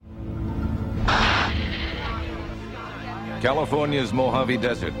California's Mojave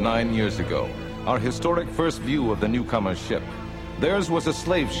Desert 9 years ago. Our historic first view of the newcomer's ship. Theirs was a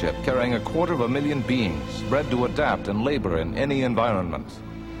slave ship carrying 250,000 beings, bred to adapt and labor in any environment.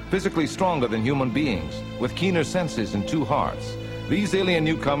 Physically stronger than human beings, with keener senses and 2 hearts, these alien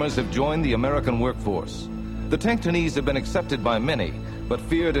newcomers have joined the American workforce. The Tanctonese have been accepted by many, but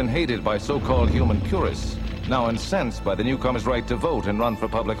feared and hated by so-called human purists, now incensed by the newcomers' right to vote and run for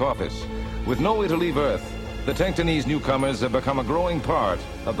public office. With no way to leave Earth, the Tanctonese newcomers have become a growing part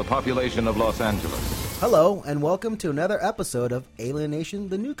of the population of Los Angeles. Hello, and welcome to another episode of Alien Nation,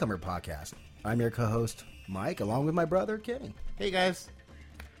 the Newcomer Podcast. I'm your co-host, Mike, along with my brother, Kenny. Hey, guys.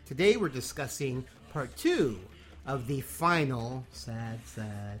 Today we're discussing part 2 of the final, sad,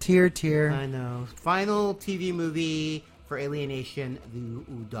 Tear. I know, final TV movie for Alien Nation,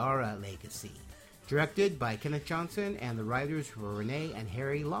 The Udara Legacy. Directed by Kenneth Johnson, and the writers were Renee and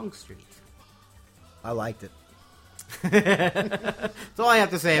Harry Longstreet. I liked it. That's all I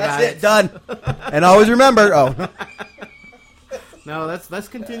have to say about it. Done. And always remember, No, let's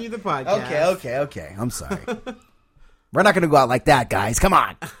continue the podcast. Okay. I'm sorry. We're not going to go out like that, guys. Come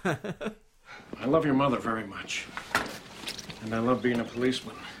on. I love your mother very much. And I love being a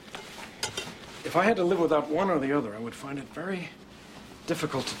policeman. If I had to live without one or the other, I would find it very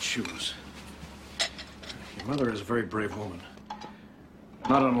difficult to choose. Your mother is a very brave woman.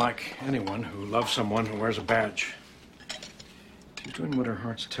 Not unlike anyone who loves someone who wears a badge. She's doing what her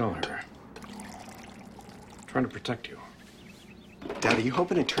hearts tell her. Trying to protect you. Dad, are you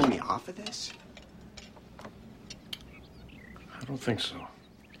hoping to turn me off of this? I don't think so.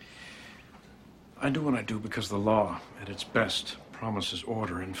 I do what I do because the law, at its best, promises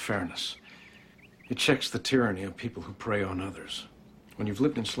order and fairness. It checks the tyranny of people who prey on others. When you've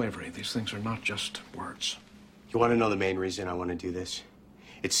lived in slavery, these things are not just words. You want to know the main reason I want to do this?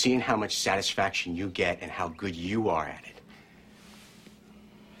 It's seeing how much satisfaction you get and how good you are at it.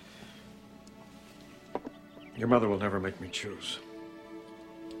 Your mother will never make me choose.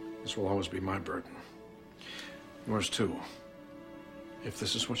 This will always be my burden. Yours too, if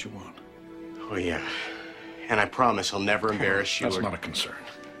this is what you want. Oh, yeah. And I promise I'll never embarrass you. That's not a concern.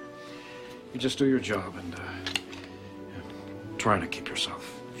 You just do your job and try to keep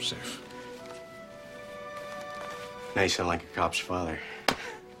yourself safe. Now you sound like a cop's father.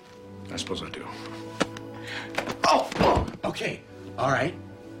 I suppose I do. Oh, okay. All right.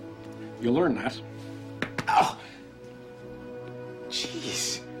 You'll learn that. Oh.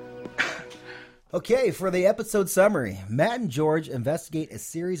 Jeez. Okay, for the episode summary, Matt and George investigate a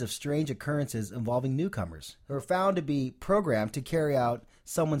series of strange occurrences involving newcomers who are found to be programmed to carry out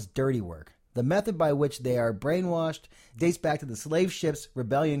someone's dirty work. The method by which they are brainwashed dates back to the slave ship's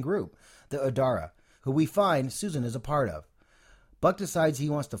rebellion group, the Udara, who we find Susan is a part of. Buck decides he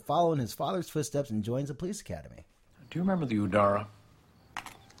wants to follow in his father's footsteps and joins the police academy. Do you remember the Udara?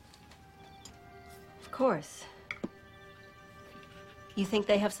 Of course. You think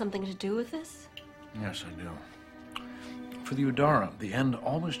they have something to do with this? Yes, I do. For the Udara, the end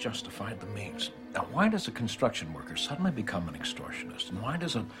always justified the means. Now, why does a construction worker suddenly become an extortionist? And why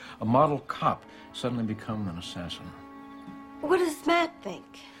does a model cop suddenly become an assassin? What does Matt think?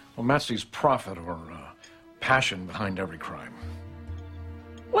 Well, Matt sees profit or passion behind every crime.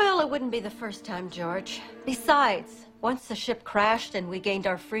 Well, it wouldn't be the first time, George. Besides, once the ship crashed and we gained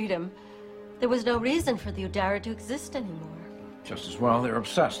our freedom, there was no reason for the Udara to exist anymore. Just as well, they're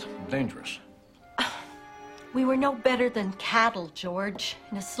obsessed and dangerous. We were no better than cattle, George,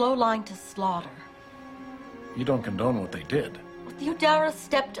 in a slow line to slaughter. You don't condone what they did. The Udara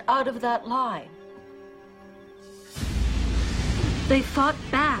stepped out of that line. They fought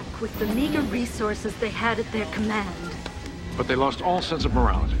back with the meager resources they had at their command. But they lost all sense of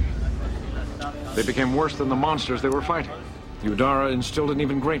morality. They became worse than the monsters they were fighting. The Udara instilled an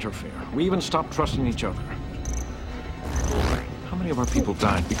even greater fear. We even stopped trusting each other. How many of our people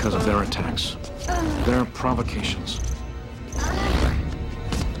died because of their attacks? Their provocations?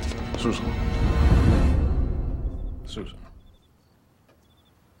 Susan.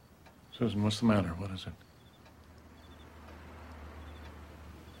 Susan, what's the matter? What is it?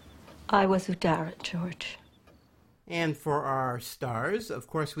 I was Udara, George. And for our stars, of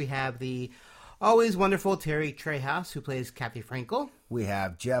course, we have the always wonderful Terry Trehouse, who plays Kathy Frankel. We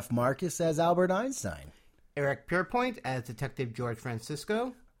have Jeff Marcus as Albert Einstein. Eric Pierpoint as Detective George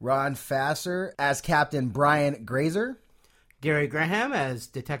Francisco. Ron Fasser as Captain Brian Grazer. Gary Graham as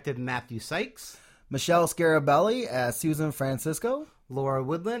Detective Matthew Sykes. Michelle Scarabelli as Susan Francisco. Laura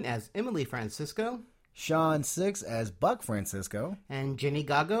Woodland as Emily Francisco. Sean Six as Buck Francisco. And Jenny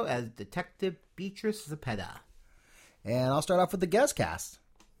Gago as Detective Beatrice Zepeda. And I'll start off with the guest cast.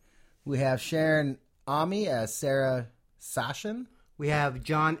 We have Sharon Ami as Sarah Sashin. We have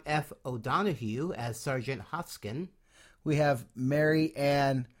John F. O'Donohue as Sergeant Hoskin. We have Mary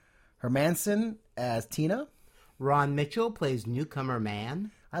Ann Hermanson as Tina. Ron Mitchell plays Newcomer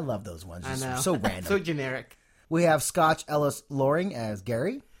Man. I love those ones. I Just know. so random. So generic. We have Scotch Ellis Loring as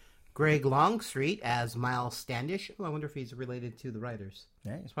Gary. Greg Longstreet as Miles Standish. Oh, I wonder if he's related to the writers.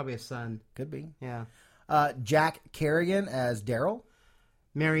 Yeah, He's probably a son. could be. Yeah. Jack Kerrigan as Daryl.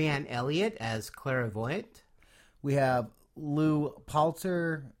 Marianne Elliott as Clairvoyant. We have Lou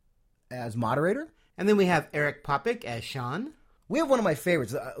Palter as moderator. And then we have Eric Popick as Sean. We have one of my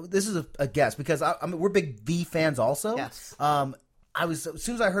favorites. This is a guess because we're big V fans also. Yes. I was as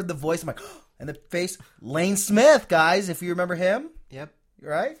soon as I heard the voice, I'm like, and the face, Lane Smith, guys, if you remember him, Yep.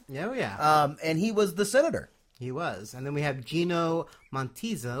 right? Oh, yeah. And he was the senator. He was. And then we have Gino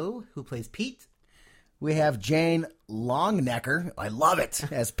Montizo, who plays Pete. We have Jane Longnecker, I love it,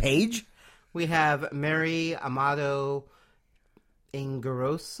 as Paige. We have Mary Amado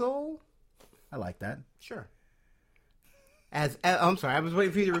Ingrosso. I like that. Sure. As I'm sorry, I was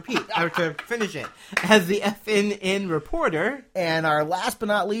waiting for you to repeat or to finish it. As the FNN reporter. And our last but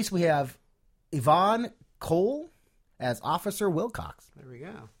not least, we have Yvonne Cole as Officer Wilcox. There we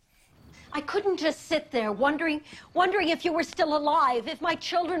go. I couldn't just sit there wondering if you were still alive, if my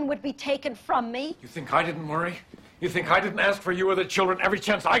children would be taken from me. You think I didn't worry? You think I didn't ask for you or the children every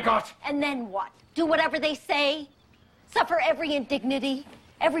chance I got? And then what? Do whatever they say? Suffer every indignity?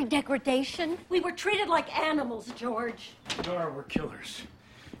 Every degradation? We were treated like animals, George. There were killers.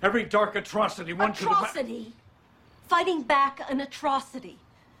 Every dark atrocity one could have... Atrocity? Fighting back an atrocity.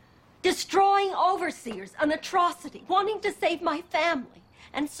 Destroying overseers, an atrocity. Wanting to save my family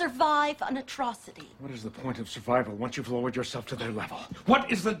and survive an atrocity. What is the point of survival once you've lowered yourself to their level? What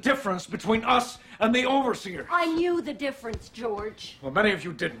is the difference between us and the overseer? I knew the difference, George. Well, many of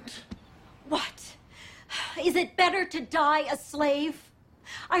you didn't. What? Is it better to die a slave?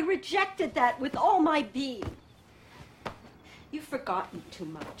 I rejected that with all my being. You've forgotten too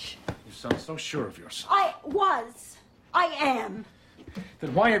much. You sound so sure of yourself. I was. I am.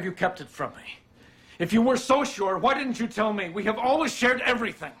 Then why have you kept it from me? If you were so sure, why didn't you tell me? We have always shared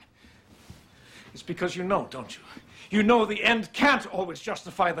everything. It's because you know, don't you? You know the end can't always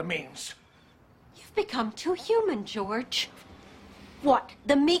justify the means. You've become too human, George. What?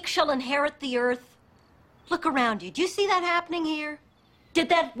 The meek shall inherit the earth? Look around you. Do you see that happening here? Did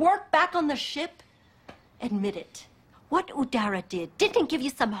that work back on the ship? Admit it. What Udara didn't give you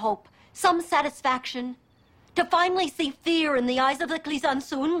some hope, some satisfaction? To finally see fear in the eyes of the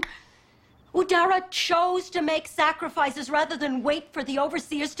Klizansun? Udara chose to make sacrifices rather than wait for the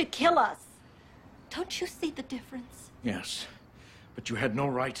overseers to kill us. Don't you see the difference? Yes, but you had no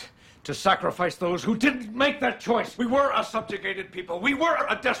right to sacrifice those who didn't make that choice. We were a subjugated people. We were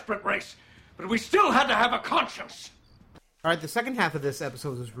a desperate race, but we still had to have a conscience. All right, the second half of this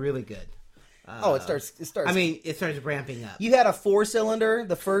episode was really good. It starts. I mean, it starts ramping up. You had a 4-cylinder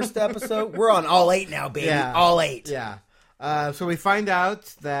the first episode. We're on all 8 now, baby. Yeah. All 8. Yeah. So we find out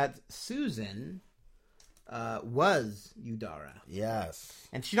that Susan was Udara. Yes.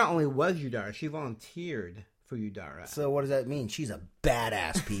 And she not only was Udara, she volunteered for Udara. So what does that mean? She's a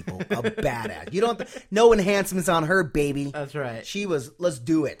badass, people. A badass. You don't have to, no enhancements on her, baby. That's right. She was, let's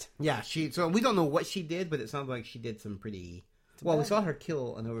do it. Yeah, so we don't know what she did, but it sounds like she did some pretty... Well, we saw her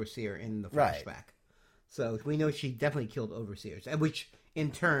kill an overseer in the flashback. Right. So we know she definitely killed overseers, and which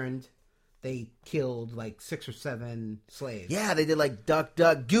in turn they killed like 6 or 7 slaves. Yeah, they did like duck,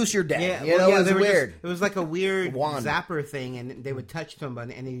 duck, goose your dad. Yeah, you know, it was they were weird. it was like a weird Wand. zapper thing, and they would touch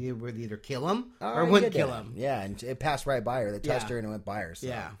somebody, and they would either kill him Oh, or you wouldn't did kill that. him. Yeah, and it passed right by her. They touched Yeah. her and it went by her. So.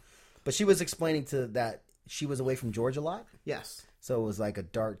 Yeah. But she was explaining to that she was away from George a lot. Yes. So it was like a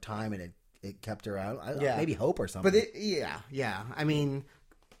dark time and it kept her out. Yeah. Maybe hope or something. But yeah. I mean,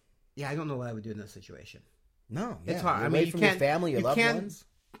 I don't know what I would do in this situation. no, It's yeah. hard. You're I away mean, from you your can't- family, your you loved can't- ones.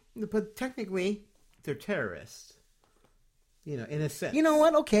 But technically, they're terrorists. You know, in a sense. You know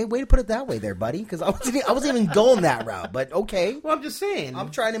what? Okay, way to put it that way there, buddy. Because I wasn't even going that route. But okay. Well, I'm just saying. I'm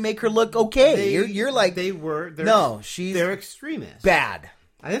trying to make her look okay. You're like she's they're extremists. bad.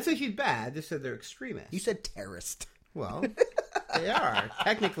 I didn't say she's bad. I just said they're extremists. You said terrorist. Well, they are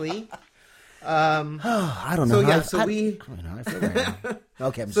technically. I don't know. So, yeah, I so don't we- know how I feel right now.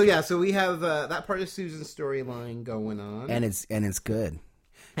 Okay. I'm So yeah, so we have that part of Susan's storyline going on, and it's good.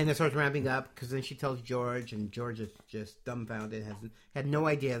 and it starts ramping up because then she tells George, and George is just dumbfounded, had no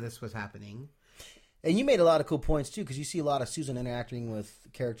idea this was happening. And you made a lot of cool points too, because you see a lot of Susan interacting with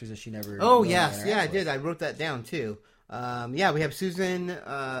characters that she never. Oh really yes, yeah, I interacts did. with. I wrote that down too. Yeah, we have Susan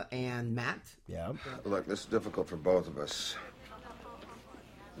and Matt. Yeah. Look, this is difficult for both of us.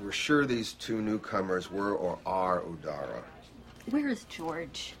 We're sure these two newcomers were or are Udara. Where is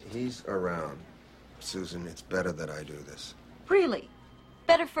George? He's around. Susan, it's better that I do this. Really?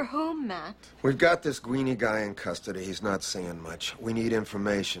 Better for whom, Matt? We've got this Guini guy in custody. He's not saying much. We need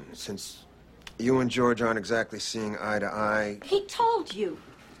information. Since you and George aren't exactly seeing eye to eye... He told you.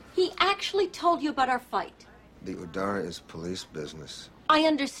 He actually told you about our fight. The Udara is police business. I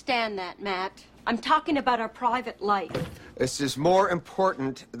understand that, Matt. I'm talking about our private life. This is more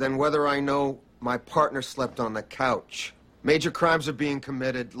important than whether I know my partner slept on the couch. Major crimes are being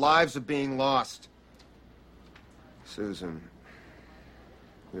committed. Lives are being lost. Susan,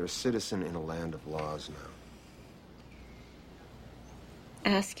 you're a citizen in a land of laws now.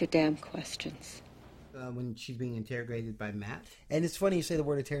 Ask your damn questions. When she's being interrogated by Matt. And it's funny you say the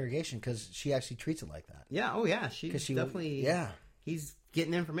word interrogation because she actually treats it like that. Yeah, oh yeah. She definitely... Yeah. He's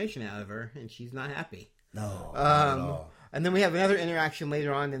getting information out of her, and she's not happy. No, not at all. And then we have another interaction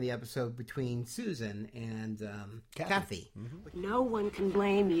later on in the episode between Susan and Kathy. Mm-hmm. No one can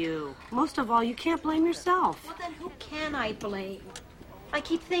blame you. Most of all, you can't blame yourself. Well, then who can I blame? I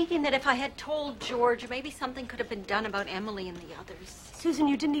keep thinking that if I had told George, maybe something could have been done about Emily and the others. Susan,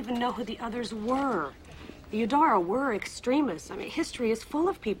 you didn't even know who the others were. The Udara were extremists. I mean, history is full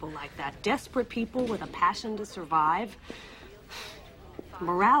of people like that. Desperate people with a passion to survive.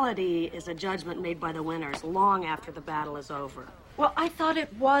 Morality is a judgment made by the winners long after the battle is over. Well, I thought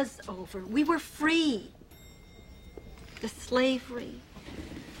it was over. We were free. The slavery,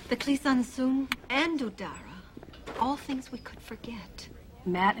 the Klisansung, and Udara. All things we could forget.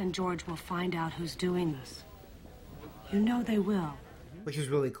 Matt and George will find out who's doing this. You know they will. Which is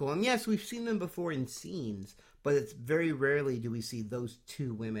really cool. And yes, we've seen them before in scenes, but it's very rarely do we see those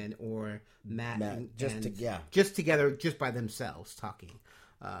two women or Matt just together, just by themselves talking.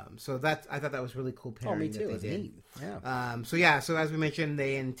 So that I thought that was really cool pairing. Oh, me too. That they did. Neat. Yeah. So as we mentioned,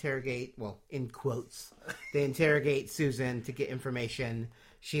 they interrogate, well, in quotes, they interrogate Susan to get information.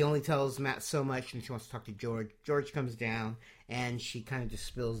 She only tells Matt so much, and she wants to talk to George. George comes down, and she kind of just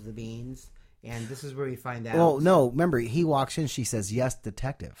spills the beans. And this is where we find out. Well, no, remember, he walks in, she says, "Yes,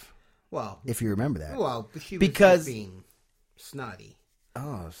 detective." Well, if you remember that. Well, she was just being snotty.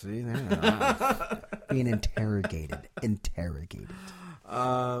 Oh, see, there. Being interrogated.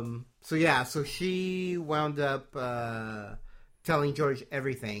 So she wound up telling George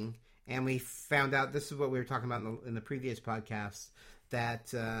everything, and we found out, this is what we were talking about in the previous podcast, that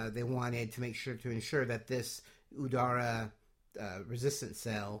they wanted to make sure to ensure that this Udara resistance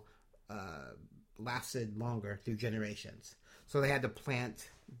cell lasted longer through generations. So they had to plant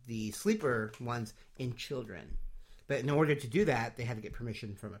the sleeper ones in children. But in order to do that, they had to get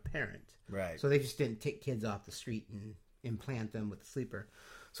permission from a parent. Right. So they just didn't take kids off the street and implant them with the sleeper.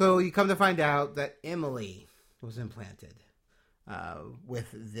 So you come to find out that Emily was implanted with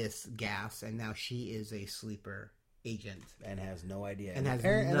this gas, and now she is a sleeper agent. And has no idea. And the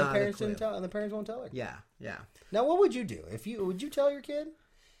parents didn't tell, and the parents won't tell her. Yeah. Now, what would you do? Would you tell your kid?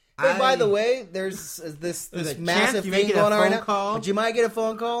 Hey, by the way, there's this massive thing going on right now. But you might get a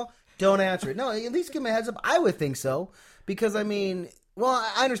phone call. Don't answer it. No, at least give me a heads up. I would think so. Because, I mean, well,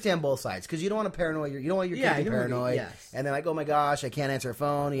 I understand both sides. Because you don't want to paranoid. You don't want your kid to be paranoid. Yes. And then like, oh my gosh, I can't answer a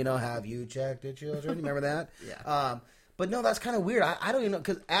phone. You know, have you checked the children? Remember that? Yeah. But no, that's kind of weird. I don't even know.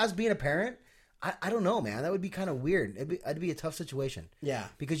 Because as being a parent, I don't know, man. That would be kind of weird. It'd be a tough situation. Yeah.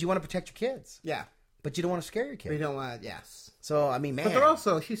 Because you want to protect your kids. Yeah. But you don't want to scare your kid. You don't want, yes. So, I mean, man. But they're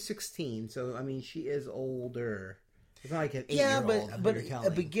also, she's 16, so, I mean, she is older. It's not like an 8-year-old.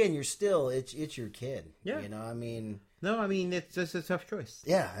 but again, you're still, it's your kid. Yeah. You know, I mean. No, I mean, it's just a tough choice.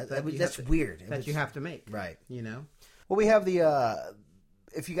 Yeah, that's weird. That you have to make. Right. You know? Well, we have the,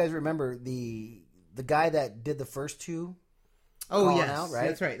 if you guys remember, the guy that did the first two. Oh, yes. Out, right?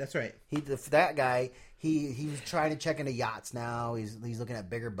 That's right. That guy, he was trying to check into yachts now. He's looking at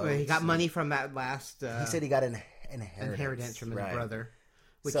bigger boats. Well, he got money from that last... he said he got an inheritance from his brother.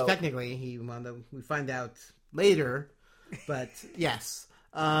 Which technically, we find out later, but yes.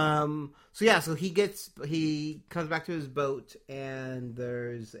 So he comes back to his boat, and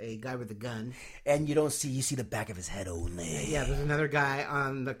there's a guy with a gun. And you see the back of his head only. Yeah, there's another guy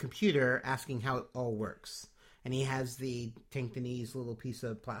on the computer asking how it all works. And he has the Tank-Denise little piece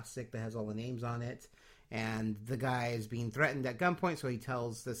of plastic that has all the names on it. And the guy is being threatened at gunpoint, so he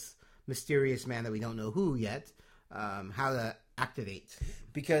tells this mysterious man that we don't know who yet how to activate.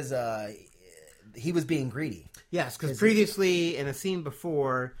 Because he was being greedy. Yes, because previously, in a scene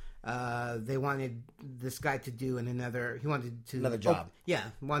before, they wanted this guy to do another job. Wanted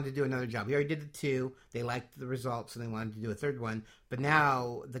to do another job. He already did the 2. They liked the results, and they wanted to do a third one. But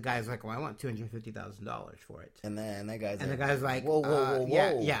now the guy's like, well, I want $250,000 for it. And then that guy's the guy's like, whoa.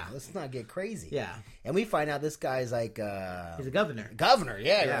 Yeah. Let's not get crazy. Yeah. And we find out this guy's like... he's a governor. Governor,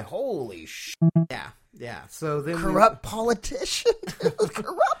 yeah. You're like, holy shit. Yeah. So then corrupt politician.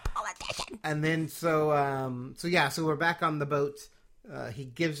 And then so we're back on the boat. He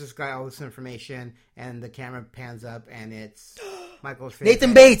gives this guy all this information, and the camera pans up, and it's Michael's favorite.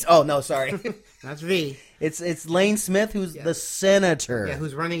 Nathan Bates. Oh no, sorry, that's V. It's Lane Smith, who's the senator. Yeah,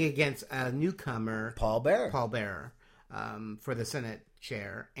 who's running against a newcomer, Paul Bearer, for the Senate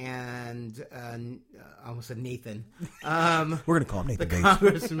chair, and I almost said Nathan. We're gonna call him Nathan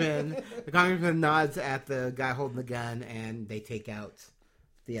Bates. The congressman nods at the guy holding the gun, and they take out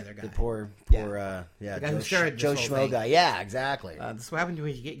the other guy. The poor, the guy who started Joe Schmo guy. Yeah, exactly. This is what happens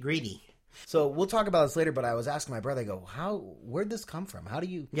when you get greedy. So we'll talk about this later, but I was asking my brother, I go, where'd this come from? How do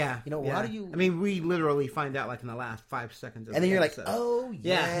you, how do you... I mean, we literally find out like in the last 5 seconds of and then you're episode. like, oh,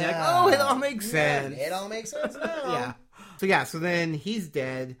 yeah. You're like, oh, it all makes sense. It all makes sense now. So then he's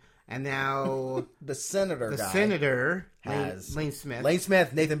dead, and now... the senator has... Lane Smith. Lane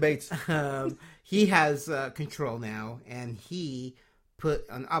Smith, Nathan Bates. He has control now, and he put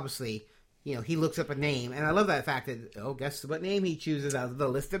on, obviously... he looks up a name, and I love that fact that, guess what name he chooses out of the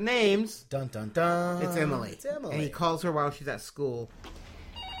list of names? Dun, dun, dun. It's Emily. And he calls her while she's at school.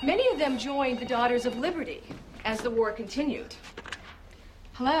 Many of them joined the Daughters of Liberty as the war continued.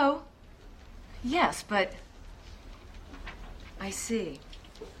 Hello? Yes, but... I see.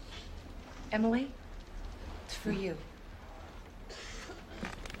 Emily, it's for you.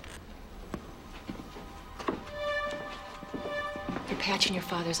 You're patching your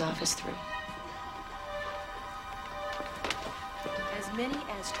father's office through. As many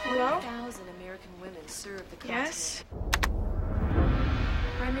as 20,000 American women serve the continent. Yes?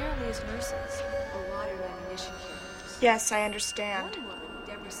 Primarily as nurses or water and ammunition carriers. Yes, I understand. One woman,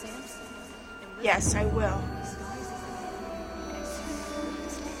 Deborah Sampson. Yes, I will.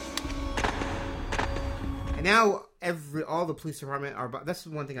 And now all the police department are... That's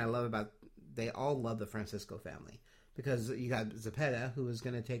one thing I love about... They all love the Francisco family. Because you got Zepeda, who was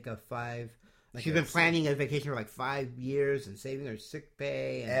going to take a 5... She's been planning a vacation for like 5 years and saving her sick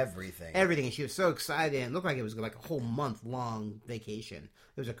pay. And everything. And she was so excited. And it looked like it was like a whole month-long vacation.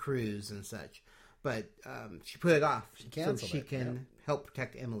 It was a cruise and such. But she put it off. She canceled so she can help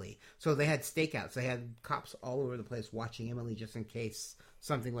protect Emily. So they had stakeouts. They had cops all over the place watching Emily just in case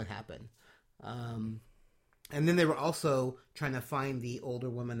something would happen. And then they were also trying to find the older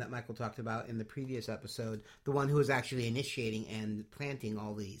woman that Michael talked about in the previous episode, the one who was actually initiating and planting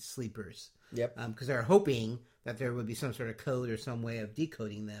all these sleepers. Yep. Because they were hoping that there would be some sort of code or some way of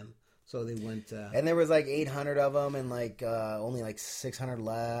decoding them, so they wouldn't. And there was like 800 of them, and like only like 600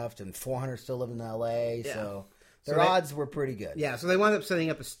 left, and 400 still live in L.A. Yeah. So their odds were pretty good. Yeah. So they wound up setting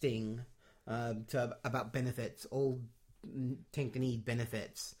up a sting about benefits, old Tankanese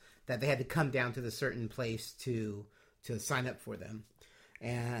benefits. That they had to come down to the certain place to sign up for them.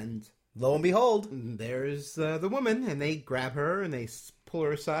 And lo and behold, there's the woman, and they grab her and they pull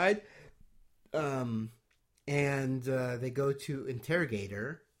her aside. And they go to interrogate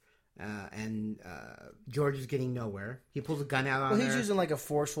her. And George is getting nowhere. He pulls a gun out on her. Well, he's using like a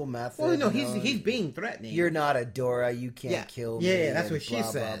forceful method. Well, no, he's being threatening. You're not a Dora. You can't kill me. Yeah, that's what she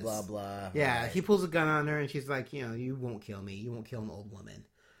says. Blah, blah, blah. Yeah, right. He pulls a gun on her, and she's like, you won't kill me. You won't kill an old woman.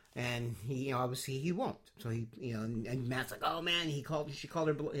 And he, obviously he won't. So he, and Matt's like, oh man, she called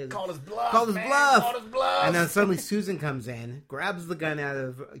his bluff. And then suddenly Susan comes in, grabs the gun out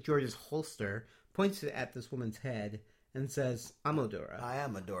of George's holster, points it at this woman's head, and says, I'm Odora. I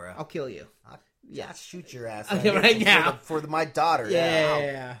am Odora. I'll kill you. I'll shoot your ass right now. For my daughter.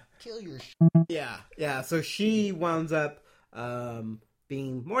 Yeah. Kill your Yeah. So she winds up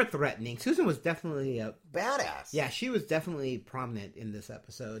being more threatening. Susan was definitely a badass. Yeah, she was definitely prominent in this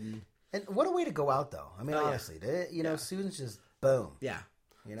episode. And what a way to go out, though. I mean, honestly, Susan's just boom. Yeah.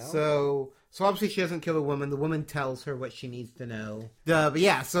 So obviously she doesn't kill the woman. The woman tells her what she needs to know. But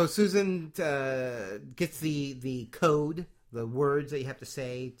yeah, so Susan gets the code, the words that you have to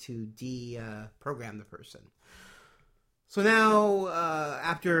say to deprogram the person. So now,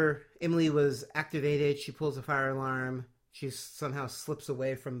 after Emily was activated, she pulls a fire alarm. She somehow slips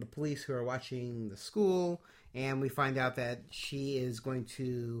away from the police who are watching the school, and we find out that she is going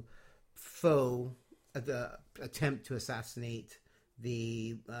to attempt to assassinate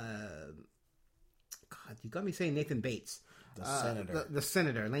the God, you got me saying Nathan Bates, the senator, the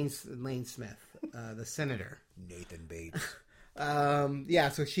senator, Lane Smith, the senator, Nathan Bates.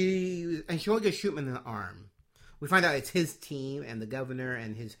 So she only gets shoot him in the arm. We find out it's his team and the governor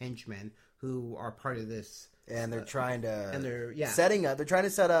and his henchmen who are part of this. And they're trying to... And they're trying to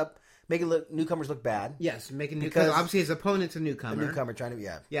set up... Make newcomers look bad. Yes, because obviously his opponent's a newcomer. A newcomer trying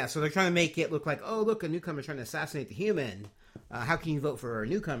to... Yeah, so they're trying to make it look like, oh, look, a newcomer's trying to assassinate the human. How can you vote for a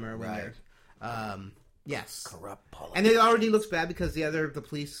newcomer when they're... yes. Corrupt politics. And it already looks bad because the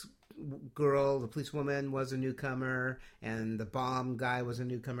police woman was a newcomer, and the bomb guy was a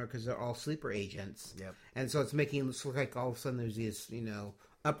newcomer because they're all sleeper agents. Yep. And so it's making it look like all of a sudden there's this,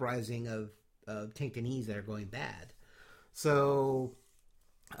 uprising of Tankanese that are going bad. So,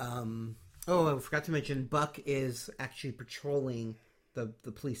 I forgot to mention, Buck is actually patrolling the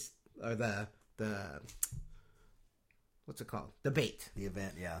police, or the what's it called? The bait. The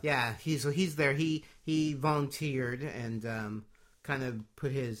event, yeah. Yeah, he's there. He volunteered and kind of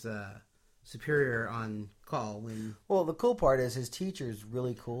put his superior on call when. Well, the cool part is his teacher's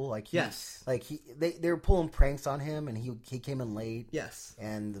really cool. Yes. They were pulling pranks on him, and he came in late. Yes.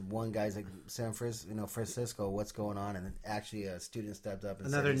 And the one guy's like, Francisco, what's going on? And actually, a student stepped up and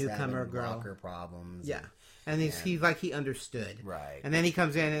another said he's newcomer having girl locker problems. Yeah. And he's like, he understood. Right. And then he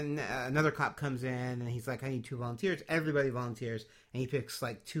comes in, and another cop comes in, and he's like, I need 2 volunteers. Everybody volunteers. And he picks,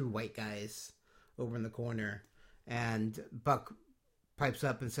 2 white guys over in the corner. And Buck pipes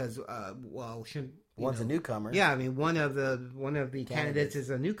up and says, shouldn't... One's a newcomer. Yeah, I mean, one of the candidates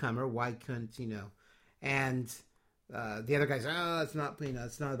is a newcomer. Why couldn't, And the other guy's, it's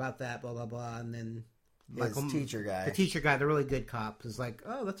not about that, blah, blah, blah. And then... The teacher guy, the really good cop, is like,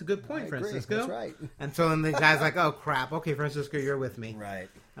 oh, that's a good point, Francisco. That's right. And so then the guy's like, oh, crap. Okay, Francisco, you're with me. Right.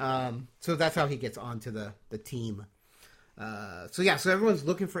 So that's how he gets onto the team. So everyone's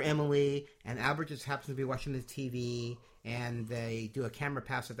looking for Emily, and Albert just happens to be watching the TV, and they do a camera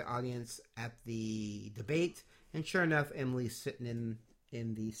pass at the audience at the debate, and sure enough, Emily's sitting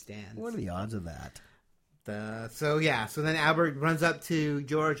in the stands. What are the odds of that? So then Albert runs up to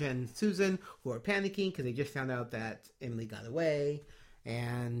George and Susan, who are panicking because they just found out that Emily got away,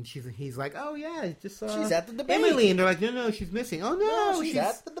 and he's like, "Oh yeah, I just saw she's at the debate." Emily, and they're like, "No, she's missing." "Oh no, she's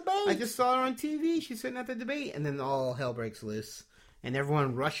at the debate. I just saw her on TV. She's sitting at the debate." And then all hell breaks loose, and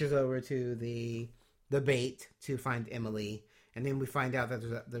everyone rushes over to the debate to find Emily, and then we find out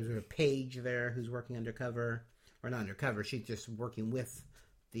that there's a page there who's working undercover, or not undercover. She's just working with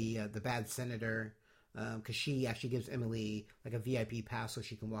the bad senator. Because she actually gives Emily a VIP pass so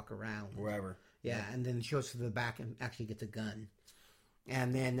she can walk around wherever. Yeah, and then she goes to the back and actually gets a gun.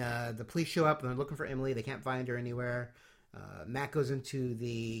 And then the police show up and they're looking for Emily. They can't find her anywhere. Matt goes into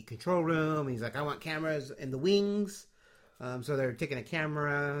the control room. And he's like, I want cameras in the wings. So they're taking a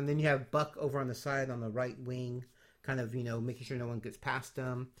camera. And then you have Buck over on the side on the right wing, kind of, making sure no one gets past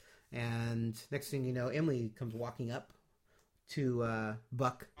them. And next thing you know, Emily comes walking up to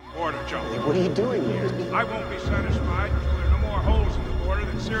Buck. Border, Joe. What are you doing here? I won't be satisfied until there are no more holes in the border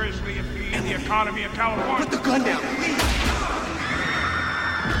that seriously impede the economy of California. Put the gun down, please.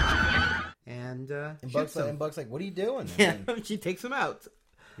 And Buck's like, what are you doing? Yeah, she takes him out.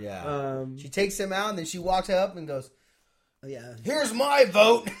 Yeah. She takes him out, and then she walks up and goes, yeah, here's my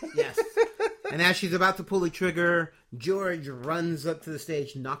vote. Yes. And as she's about to pull the trigger, George runs up to the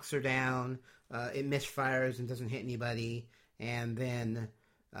stage, knocks her down. It misfires and doesn't hit anybody. And then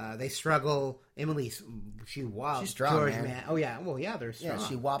they struggle. Emily, she's strong, George, man. Oh yeah, well yeah, they're strong. Yeah,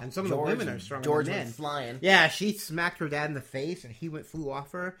 she whopped and some George, of the women are stronger George than men. went flying. Yeah, she smacked her dad in the face, and he flew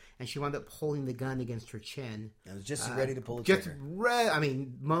off her, and she wound up holding the gun against her chin. And was just ready to pull the trigger.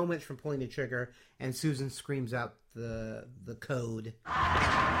 Moments from pulling the trigger, and Susan screams out the code.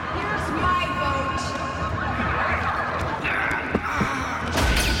 Here's my vote.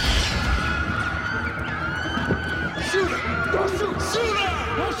 Shoot her! Don't shoot! Shoot her!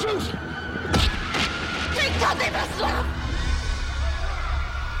 Don't shoot!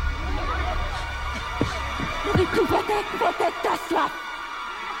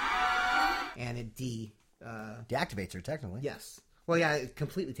 And it deactivates her, technically. Yes. Well, yeah, it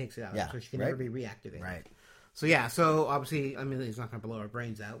completely takes it out. Yeah, So she can never be reactivated. Right. So obviously, Emily's not going to blow her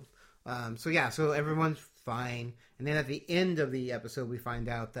brains out. So everyone's fine. And then at the end of the episode, we find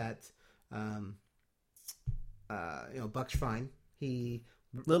out that, Buck's fine. He...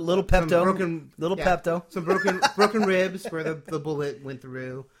 Little Pepto. Some broken ribs where the bullet went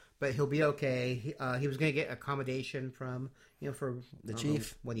through, but he'll be okay. He was going to get accommodation from, for the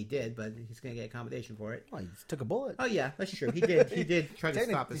chief. What he did, but he's going to get accommodation for it. Well, he took a bullet. Oh yeah, that's true. He did try to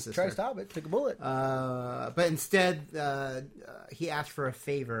stop his sister. Try to stop it. Took a bullet. But instead, he asked for a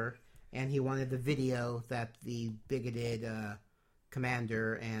favor, and he wanted the video that the bigoted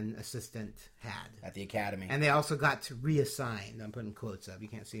commander and assistant had at the academy. And they also got to reassign. I'm putting quotes up. You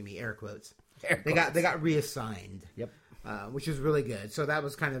can't see me. Air quotes. They got reassigned. Yep. Which is really good. So that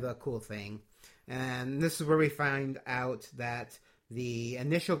was kind of a cool thing. And this is where we find out that the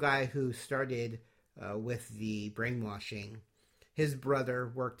initial guy who started with the brainwashing, his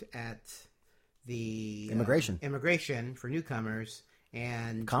brother worked at the immigration for newcomers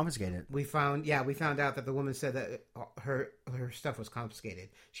and confiscated. We found out that the woman said that her stuff was confiscated.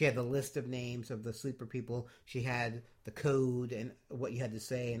 She had the list of names of the sleeper people. She had the code and what you had to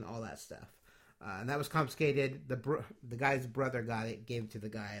say and all that stuff. And that was confiscated. The guy's brother got it, gave it to the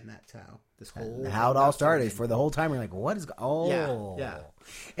guy, and that's how this whole how it all started. For the whole time, you're like, "What is?" Yeah.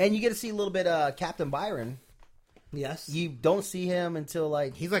 And you get to see a little bit of Captain Byron. Yes, you don't see him until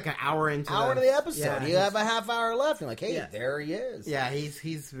he's like an hour into the episode. Yeah, you have a half hour left. You're like, "Hey, there he is." Yeah,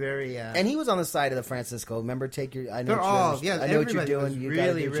 he's very. And he was on the side of the Francisco. Remember, take your. I know. I know what you're doing. You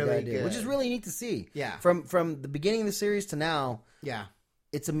really, really good, which is really neat to see. Yeah, from the beginning of the series to now. Yeah.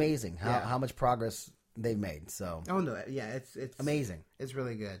 It's amazing how much progress they've made. So it's amazing. It's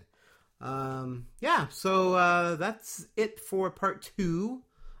really good. So that's it for part 2.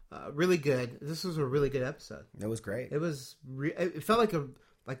 Really good. This was a really good episode. It was great. It was. It felt like a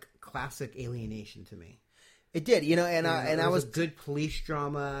classic Alienation to me. It did, and I was a good police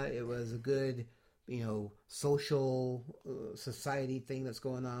drama. It was a good, social society thing that's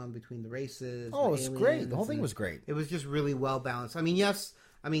going on between the races. Oh, it was great. The whole thing was great. It was just really well balanced.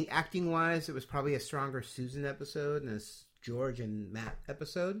 Acting wise, it was probably a stronger Susan episode than a George and Matt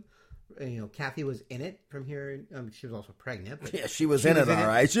episode. Kathy was in it from here. She was also pregnant. But she was in it, all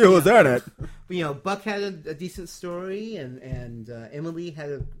right. She was in it. But, Buck had a decent story, and Emily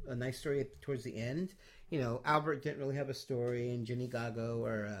had a nice story towards the end. Albert didn't really have a story, and Jenny Gago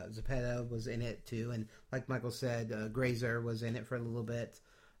or Zepeda was in it too. And like Michael said, Grazer was in it for a little bit,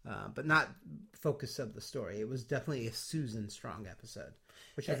 but not focus of the story. It was definitely a Susan Strong episode,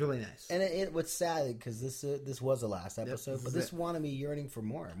 which was really nice. And it was sad because this was the last episode, but this wanted me yearning for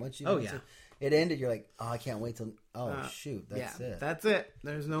more. Once it ended, you're like, oh, I can't wait till. Shoot, that's it. That's it.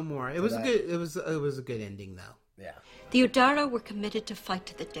 There's no more. It was good. It was a good ending though. Yeah. The Udara were committed to fight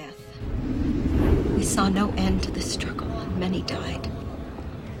to the death. We saw no end to the struggle, and many died.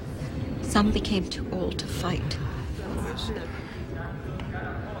 Some became too old to fight.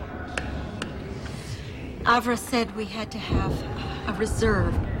 Avra said we had to have a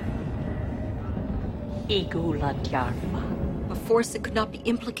reserve. A force that could not be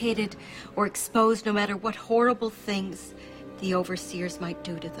implicated or exposed no matter what horrible things the overseers might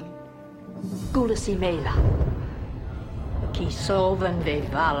do to them. Gulasimela. Ki solven ve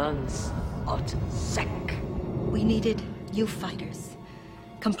valens ot sec. We needed new fighters,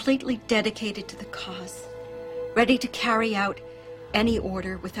 completely dedicated to the cause, ready to carry out any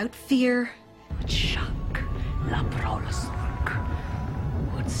order without fear. Shock la prolesnok.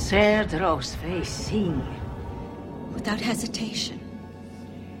 Would serdros ve sing. Without hesitation,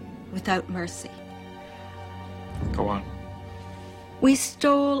 without mercy. Go on. We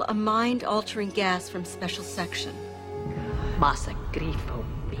stole a mind-altering gas from Special Section. Masa grifo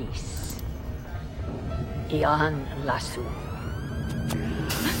bis. Ian lasu.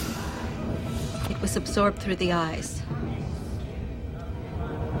 It was absorbed through the eyes.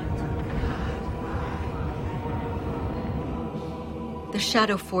 The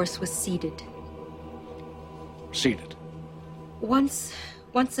shadow force was seeded. Seeded? Once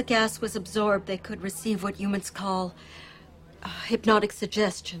the gas was absorbed, they could receive what humans call hypnotic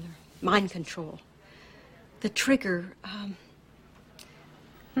suggestion or mind control. The trigger,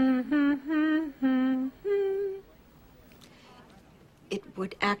 it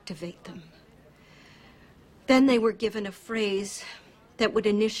would activate them. Then they were given a phrase that would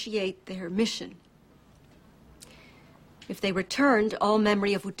initiate their mission. If they returned, all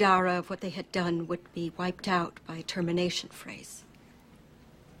memory of Udara, of what they had done, would be wiped out by a termination phrase.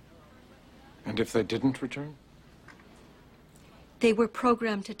 And if they didn't return? They were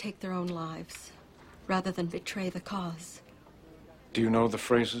programmed to take their own lives, rather than betray the cause. Do you know the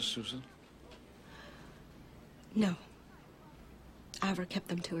phrases, Susan? No. Avra kept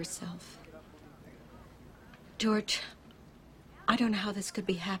them to herself. George, I don't know how this could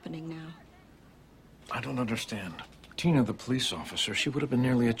be happening now. I don't understand. Tina, the police officer, she would have been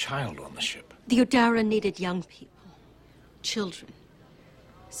nearly a child on the ship. The Udara needed young people, children,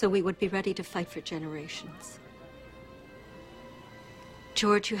 so we would be ready to fight for generations.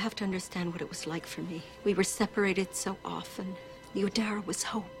 George, you have to understand what it was like for me. We were separated so often. The Udara was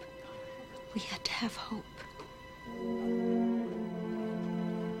hope. We had to have hope.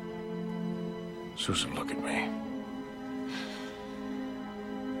 Susan, look at me.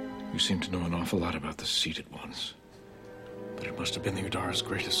 You seem to know an awful lot about the seated ones. But it must have been the Udara's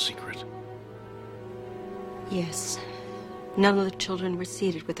greatest secret. Yes. None of the children were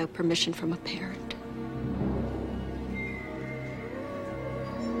seated without permission from a parent.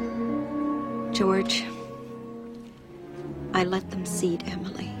 George, I let them seed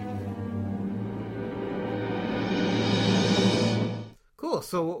Emily. Cool.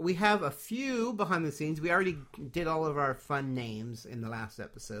 So we have a few behind the scenes. We already did all of our fun names in the last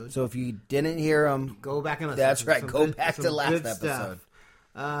episode. So if you didn't hear them, go back and listen. That's right. Go back to last episode.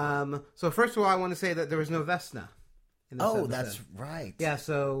 So first of all, I want to say that there was no Vesna in this episode. That's right. Yeah,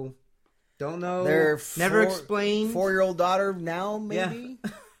 so don't know. They're never explained. 4-year-old daughter now, maybe?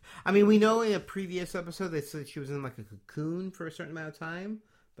 Yeah. I mean, we know in a previous episode they said she was in like a cocoon for a certain amount of time,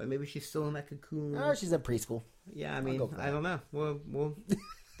 but maybe she's still in that cocoon. Oh, she's at preschool. Yeah, I mean, I don't know. We'll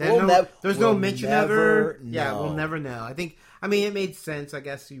there's we'll no mention of her. never Yeah, know. we'll never know. I mean, it made sense. I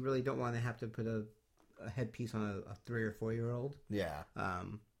guess you really don't want to have to put a headpiece on a 3 or 4-year-old. Yeah.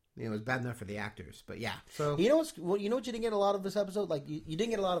 It was bad enough for the actors, but yeah. So you know what you didn't get a lot of this episode? Like you didn't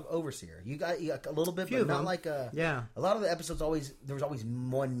get a lot of Overseer. You got a little bit, but not like a A lot of the episodes there was always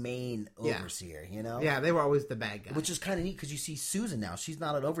one main Overseer. You know? Yeah, they were always the bad guy, which is kind of neat because you see Susan now. She's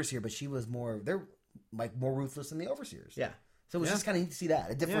not an Overseer, but she was they're like more ruthless than the Overseers. Yeah. So it was just kind of neat to see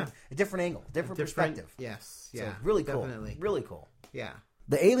that a different angle, different perspective. Yes, So yeah, really cool, definitely. really cool. Yeah.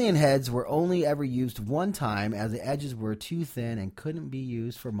 The alien heads were only ever used one time as the edges were too thin and couldn't be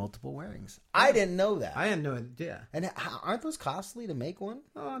used for multiple wearings. I didn't know that. I had no idea. And aren't those costly to make one?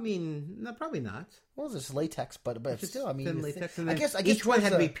 Oh, I mean, no, probably not. Well, it's latex, but still, I mean, thin latex, and I then guess each one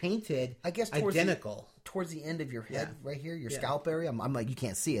had to be painted. I guess identical towards the end of your head, right here, your Yeah. scalp area. I'm like, you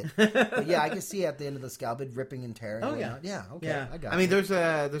can't see it, but yeah, I can see at the end of the scalp it ripping and tearing. Oh yeah, yeah, okay, yeah. I got. I mean, there's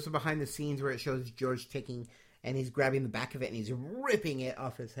a behind the scenes where it shows George taking. And he's grabbing the back of it and he's ripping it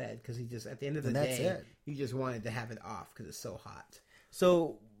off his head because he just, at the end of the day, he just wanted to have it off because it's so hot.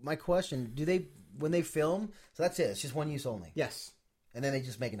 So, my question, when they film, so that's it, it's just one use only? Yes. And then they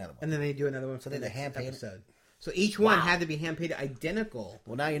just make another one? And then they do another one for the the hand next painted episode. So each one had to be hand painted identical.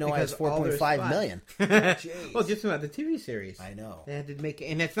 Well, now you know why it's 4.5 million. Well, just about the TV series. I know. They had to make it,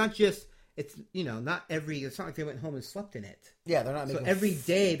 and it's not just, it's not like they went home and slept in it. Yeah, they're not making... So every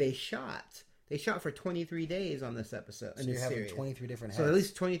day they shot. They shot for 23 days on this episode. So you're having 23 different heads. So at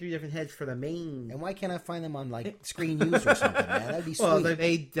least 23 different heads for the main. And why can't I find them on like Screen News or something, man? That'd be sweet. Well,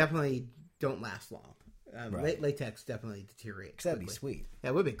 they definitely don't last long. Right. Latex definitely deteriorates. That'd be sweet. Yeah,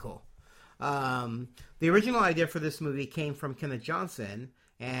 it would be cool. The original idea for this movie came from Kenneth Johnson,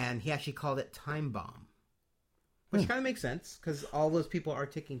 and he actually called it Time Bomb. Which kind of makes sense, because all those people are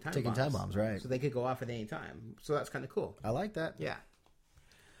taking time bombs. Right. So they could go off at any time. So that's kind of cool. I like that. Yeah.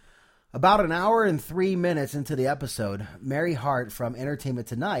 About an hour and 3 minutes into the episode, Mary Hart from Entertainment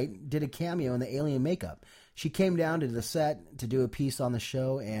Tonight did a cameo in the alien makeup. She came down to the set to do a piece on the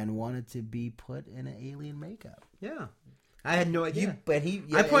show and wanted to be put in an alien makeup. Yeah. I had no idea. I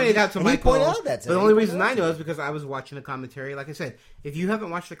I pointed out to Michael. But the only reason I know is because I was watching the commentary. Like I said, if you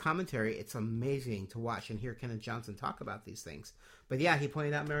haven't watched the commentary, it's amazing to watch and hear Kenneth Johnson talk about these things. But yeah, he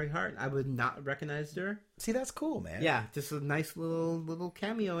pointed out Mary Hart. I would not recognize her. See, that's cool, man. Yeah, just a nice little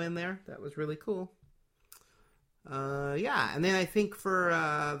cameo in there. That was really cool. Yeah, and then I think for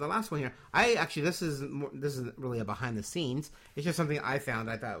the last one here, this isn't really a behind the scenes. It's just something I found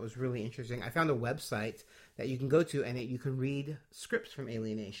I thought was really interesting. I found a website that you can go to and you can read scripts from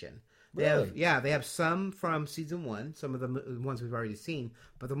Alienation. They have some from season 1, some of the ones we've already seen,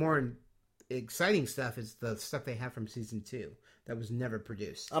 but the more exciting stuff is the stuff they have from season 2 that was never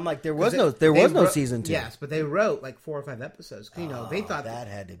produced. I'm like, there was no season 2. Yes, but they wrote like 4 or 5 episodes. They thought that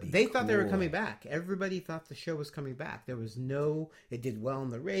had to be. They thought they were coming back. Everybody thought the show was coming back. There was it did well in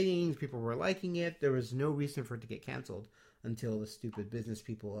the ratings. People were liking it. There was no reason for it to get canceled until the stupid business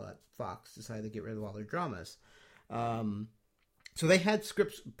people at Fox decided to get rid of all their dramas. So they had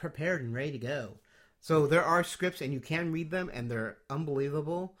scripts prepared and ready to go. So there are scripts, and you can read them, and they're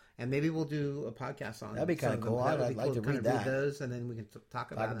unbelievable. And maybe we'll do a podcast on them. That'd be kind of cool. I'd like to read that. Read those, and then we can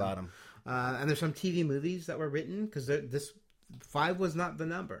talk about them. And there's some TV movies that were written because this 5 was not the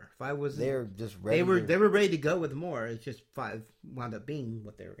number. 5 was they're just ready. They were ready to go with more. It's just 5 wound up being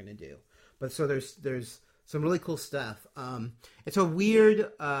what they were going to do. But so there's some really cool stuff. It's a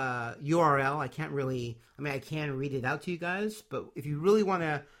weird URL. I can read it out to you guys, but if you really want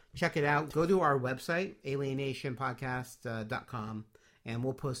to check it out, go to our website, alienationpodcast.com, and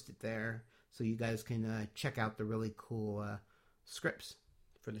we'll post it there so you guys can check out the really cool scripts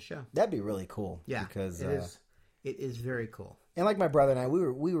for the show. That'd be really cool. Yeah, because it is very cool. And like my brother and I,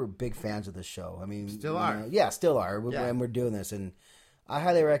 we were big fans of the show. I mean, still are. Still are. And we're doing this, and I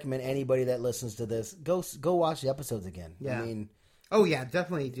highly recommend anybody that listens to this go watch the episodes again. Yeah. I mean, oh yeah,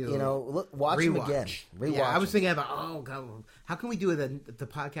 definitely do. Watch them again. Rewatch. Yeah, I was thinking about God, how can we do the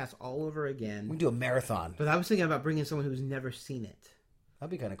podcast all over again? We can do a marathon. But I was thinking about bringing someone who's never seen it.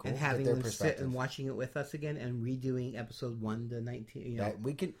 That'd be kind of cool. And having them sit and watching it with us again and redoing episode 1 to 19.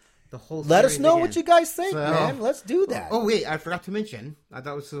 We can. The whole. Let us know again. what you guys think, man. Let's do that. Oh wait, I forgot to mention. I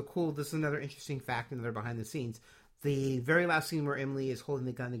thought it was so cool. This is another interesting fact, another behind the scenes. The very last scene where Emily is holding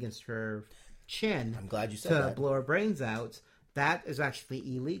the gun against her chin. I'm glad you said to that. blow her brains out. That is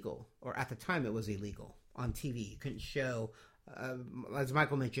actually illegal, or at the time it was illegal on TV. You couldn't show. As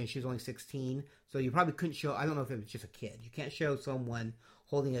Michael mentioned, she was only 16, so you probably couldn't show. I don't know if it was just a kid. You can't show someone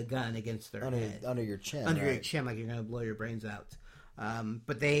holding a gun against their head under your chin, your chin, like you're going to blow your brains out.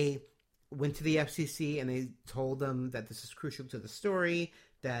 But they went to the FCC and they told them that this is crucial to the story.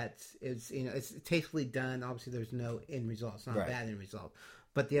 That it's tastefully done. Obviously, there's no end result. It's not a bad end result.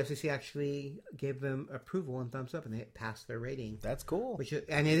 But the FCC actually gave them approval and thumbs up, and they passed their rating. That's cool.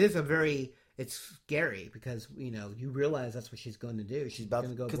 And it is it's scary because you realize that's what she's going to do. She's about to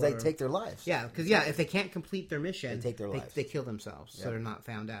go because they take their lives. Yeah, because if they can't complete their mission, they take their lives. They kill themselves, so they're not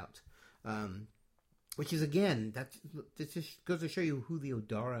found out. Which is again that just goes to show you who the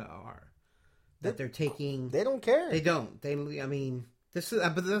Udara are. That they're taking. They don't care. They don't. This is.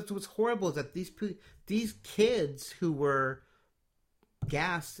 But that's what's horrible is that these kids who were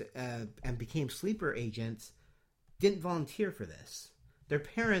gassed and became sleeper agents didn't volunteer for this. Their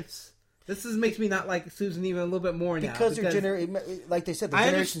parents. This makes me not like Susan even a little bit more now. Because like they said, the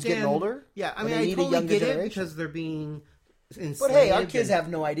generation's getting older. Yeah, I mean, I totally get it because they're being enslaved. But hey, our kids have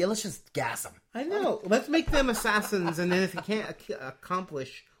no idea. Let's just gas them. I know. Let's make them assassins, and then if they can't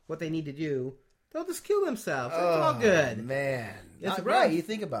accomplish what they need to do, they'll just kill themselves. It's all good. Man. It's right. You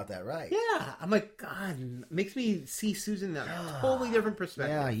think about that, right? Yeah. I'm like, God, it makes me see Susan in a totally different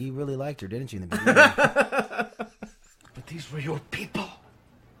perspective. Yeah, you really liked her, didn't you, in the beginning? But these were your people.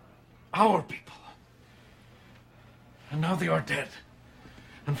 Our people. And now they are dead.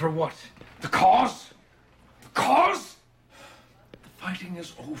 And for what? The cause? The cause? The fighting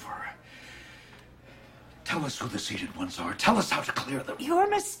is over. Tell us who the seated ones are. Tell us how to clear them. You're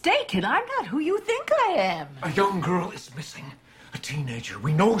mistaken. I'm not who you think I am. A young girl is missing. A teenager.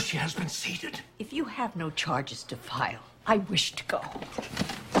 We know she has been seated. If you have no charges to file, I wish to go.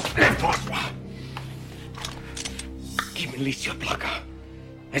 François! Give me Licia Placa.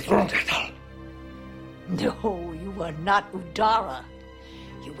 It's wrong, No, you are not Udara.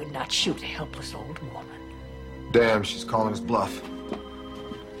 You would not shoot a helpless old woman. Damn, she's calling us bluff.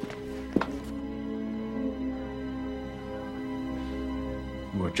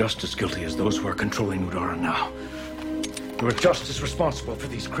 You are just as guilty as those who are controlling Udara now. You are just as responsible for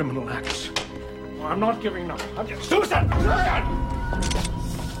these criminal acts. I'm not giving up. Susan!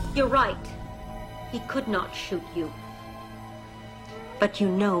 You're right. He could not shoot you. But you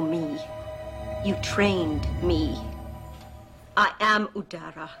know me. You trained me. I am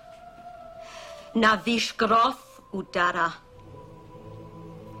Udara. Navishkaroth Udara.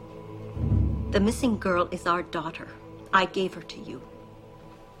 The missing girl is our daughter. I gave her to you.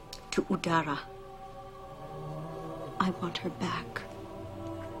 To Udara. I want her back.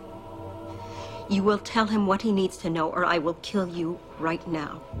 You will tell him what he needs to know, or I will kill you right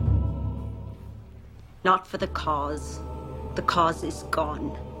now. Not for the cause. The cause is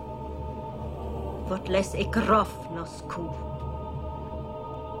gone. But les ekraf nosku.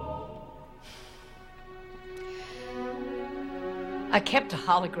 I kept a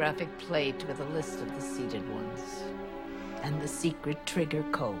holographic plate with a list of the seated ones and the secret trigger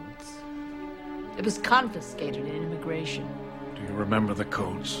codes. It was confiscated in immigration. Do you remember the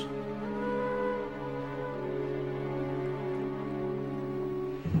codes?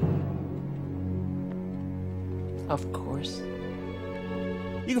 Of course.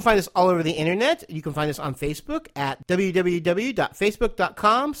 You can find us all over the internet. You can find us on Facebook at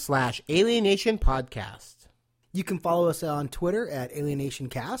www.facebook.com/alienationpodcast. You can follow us on Twitter at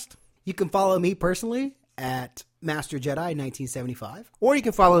AlienationCast. You can follow me personally at Master Jedi 1975. Or you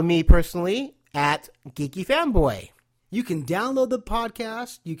can follow me personally at Geeky Fanboy. You can download the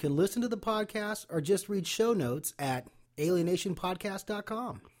podcast, you can listen to the podcast, or just read show notes at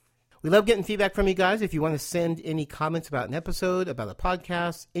alienationpodcast.com. We love getting feedback from you guys. If you want to send any comments about an episode, about a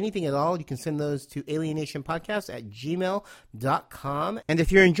podcast, anything at all, you can send those to alienationpodcast@gmail.com. And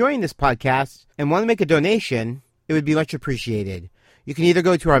if you're enjoying this podcast and want to make a donation, it would be much appreciated. You can either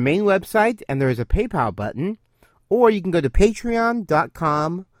go to our main website and there is a PayPal button, or you can go to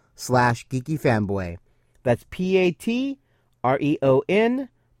patreon.com/geekyfanboy. That's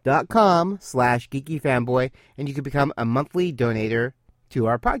patreon.com/geekyfanboy, and you can become a monthly donator to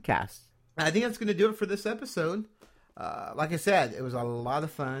our podcast. I think that's going to do it for this episode. Like I said, it was a lot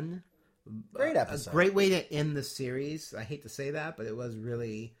of fun. Great episode. A great way to end the series. I hate to say that, but it was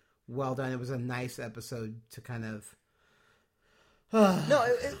really well done. It was a nice episode to kind of... No,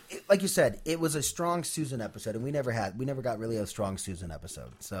 like you said, it was a strong Susan episode, and we never got really a strong Susan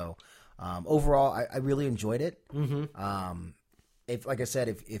episode. So overall, I really enjoyed it. Mm-hmm. Like I said,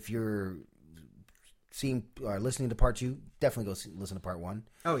 if you're seeing or listening to part 2, definitely go listen to part 1.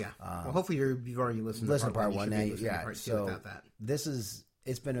 Oh yeah. Well, hopefully you've already listened to part 1. Now, yeah. Part 2 so without that.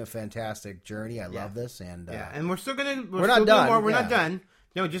 It's been a fantastic journey. I love this, and and we're still gonna we're not done. We're not done.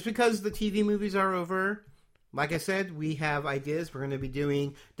 No, just because the TV movies are over. Like I said, we have ideas. We're going to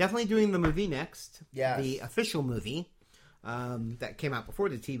be definitely doing the movie next. Yes. The official movie that came out before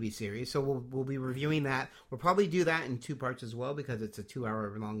the TV series. So we'll be reviewing that. We'll probably do that in 2 parts as well because it's a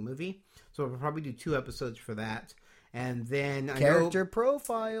 2-hour long movie. So we'll probably do 2 episodes for that. And then character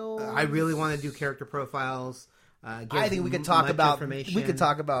profiles. I really want to do character profiles. I think we could talk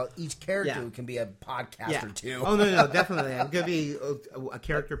about each character who can be a podcast or 2. Oh no, definitely. I'm going to be a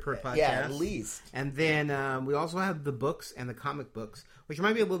character per podcast. Yeah, at least. And then we also have the books and the comic books, which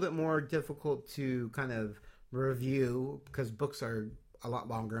might be a little bit more difficult to kind of review because books are a lot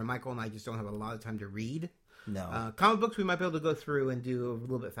longer, and Michael and I just don't have a lot of time to read. No. Comic books we might be able to go through and do a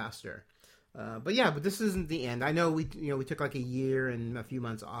little bit faster. But this isn't the end. I know we took like a year and a few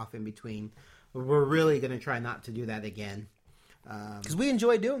months off in between. We're really going to try not to do that again. Because we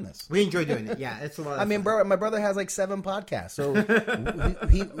enjoy doing this. We enjoy doing it, yeah. It's a lot of fun. bro, my brother has like 7 podcasts, so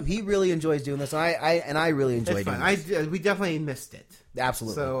he really enjoys doing this, and I really enjoy doing this. We definitely missed it.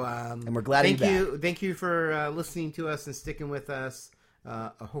 Absolutely. So, and we're glad to be back. Thank you for listening to us and sticking with us.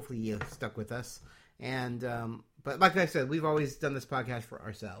 Hopefully you stuck with us. And but like I said, we've always done this podcast for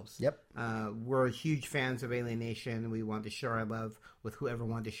ourselves. Yep. We're huge fans of Alien Nation. We want to share our love with whoever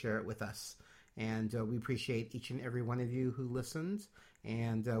wanted to share it with us. And we appreciate each and every one of you who listens.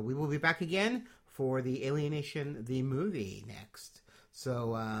 And we will be back again for the Alien Nation, the movie, next.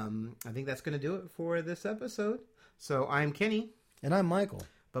 So I think that's going to do it for this episode. So I'm Kenny. And I'm Michael.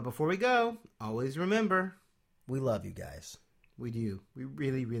 But before we go, always remember... we love you guys. We do. We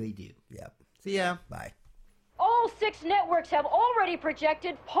really, really do. Yep. See ya. Bye. All 6 networks have already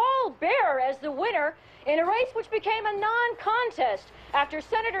projected Paul Bearer as the winner in a race which became a non-contest after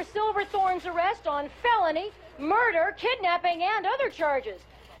Senator Silverthorne's arrest on felony, murder, kidnapping, and other charges.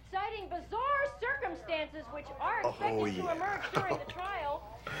 Citing bizarre circumstances which are expected to emerge during the trial,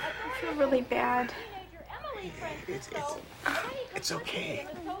 I feel really bad. It's okay.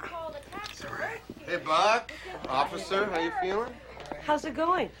 It's all right. Hey, Buck. Officer, how you feeling? How's it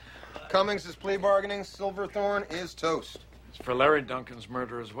going? Cummings is plea bargaining. Silverthorne is toast. It's for Larry Duncan's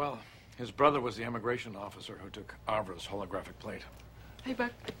murder as well. His brother was the immigration officer who took Avra's holographic plate. Hey,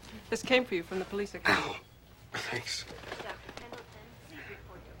 Buck. This came for you from the police academy. Thanks.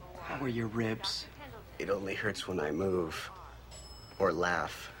 How are your ribs? It only hurts when I move. Or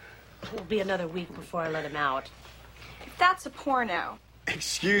laugh. It'll be another week before I let him out. That's a porno.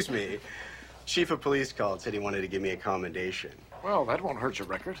 Excuse me. Chief of police called, said he wanted to give me a commendation. Well, that won't hurt your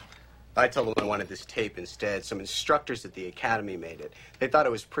record. I told him I wanted this tape instead. Some instructors at the academy made it. They thought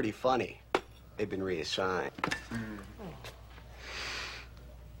it was pretty funny. They've been reassigned.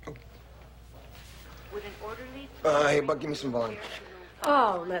 With an orderly... Hey, Buck, give me some volume.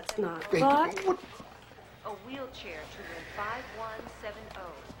 Oh, let's not. Buck? A wheelchair to room 5170.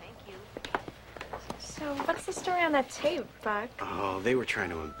 Thank you. So, what's the story on that tape, Buck? Oh, they were trying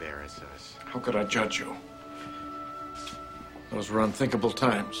to embarrass us. How could I judge you? Those were unthinkable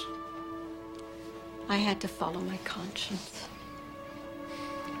times. I had to follow my conscience.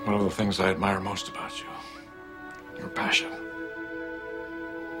 One of the things I admire most about you, your passion.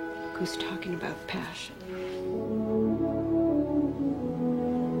 Who's talking about passion?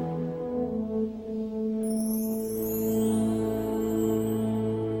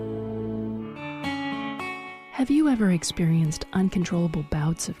 Have you ever experienced uncontrollable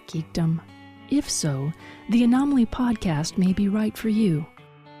bouts of geekdom? If so, the Anomaly podcast may be right for you.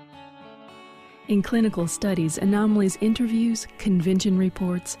 In clinical studies, Anomaly's interviews, convention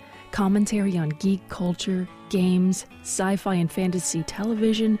reports, commentary on geek culture, games, sci-fi and fantasy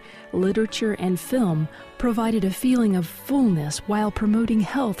television, literature, and film provided a feeling of fullness while promoting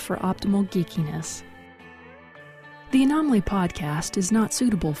health for optimal geekiness. The Anomaly podcast is not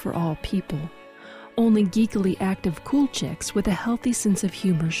suitable for all people. Only geekily active cool chicks with a healthy sense of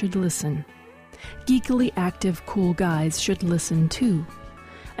humor should listen. Geekily active cool guys should listen too.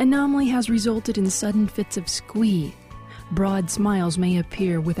 Anomaly has resulted in sudden fits of squee. Broad smiles may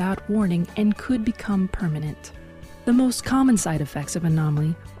appear without warning and could become permanent. The most common side effects of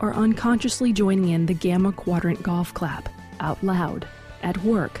anomaly are unconsciously joining in the gamma quadrant golf clap, out loud, at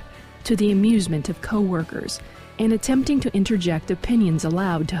work, to the amusement of co-workers, and attempting to interject opinions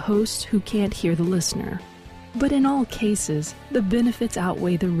aloud to hosts who can't hear the listener. But in all cases, the benefits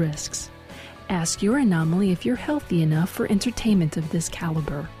outweigh the risks. Ask your anomaly if you're healthy enough for entertainment of this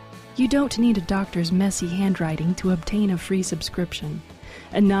caliber. You don't need a doctor's messy handwriting to obtain a free subscription.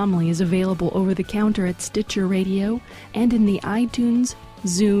 Anomaly is available over the counter at Stitcher Radio and in the iTunes,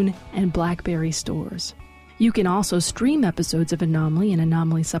 Zune, and BlackBerry stores. You can also stream episodes of Anomaly and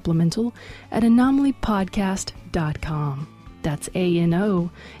Anomaly Supplemental at anomalypodcast.com. That's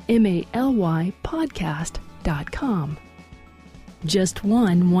ANOMALY podcast.com. Just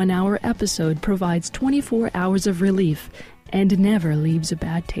one 1-hour episode provides 24 hours of relief and never leaves a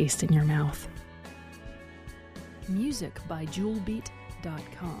bad taste in your mouth. Music by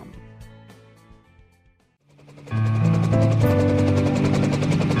JewelBeat.com.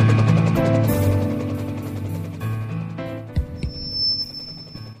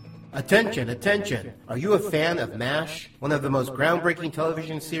 Attention, attention! Are you a fan of MASH, one of the most groundbreaking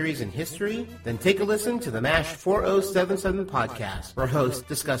television series in history? Then take a listen to the MASH 4077 podcast, where hosts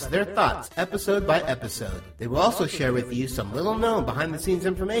discuss their thoughts episode by episode. They will also share with you some little-known behind-the-scenes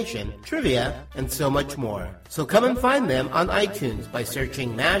information, trivia, and so much more. So come and find them on iTunes by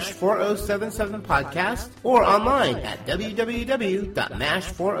searching MASH 4077 podcast or online at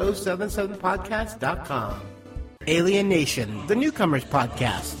www.mash4077podcast.com. Alien Nation, the Newcomers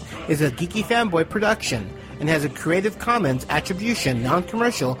Podcast, is a geeky fanboy production and has a Creative Commons Attribution,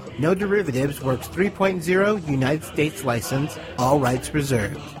 Non-Commercial, No Derivatives, Works 3.0 United States license, all rights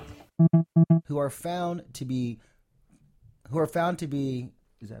reserved. Who are found to be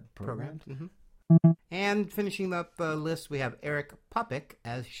is that programmed? Mm-hmm. And finishing up the list, we have Eric Popik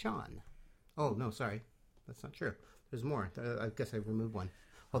as Sean. Oh no, sorry, that's not true. There's more. I guess I removed one.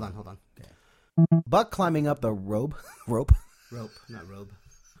 Hold on. Okay. Buck climbing up the rope, not robe.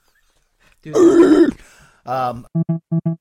 Dude.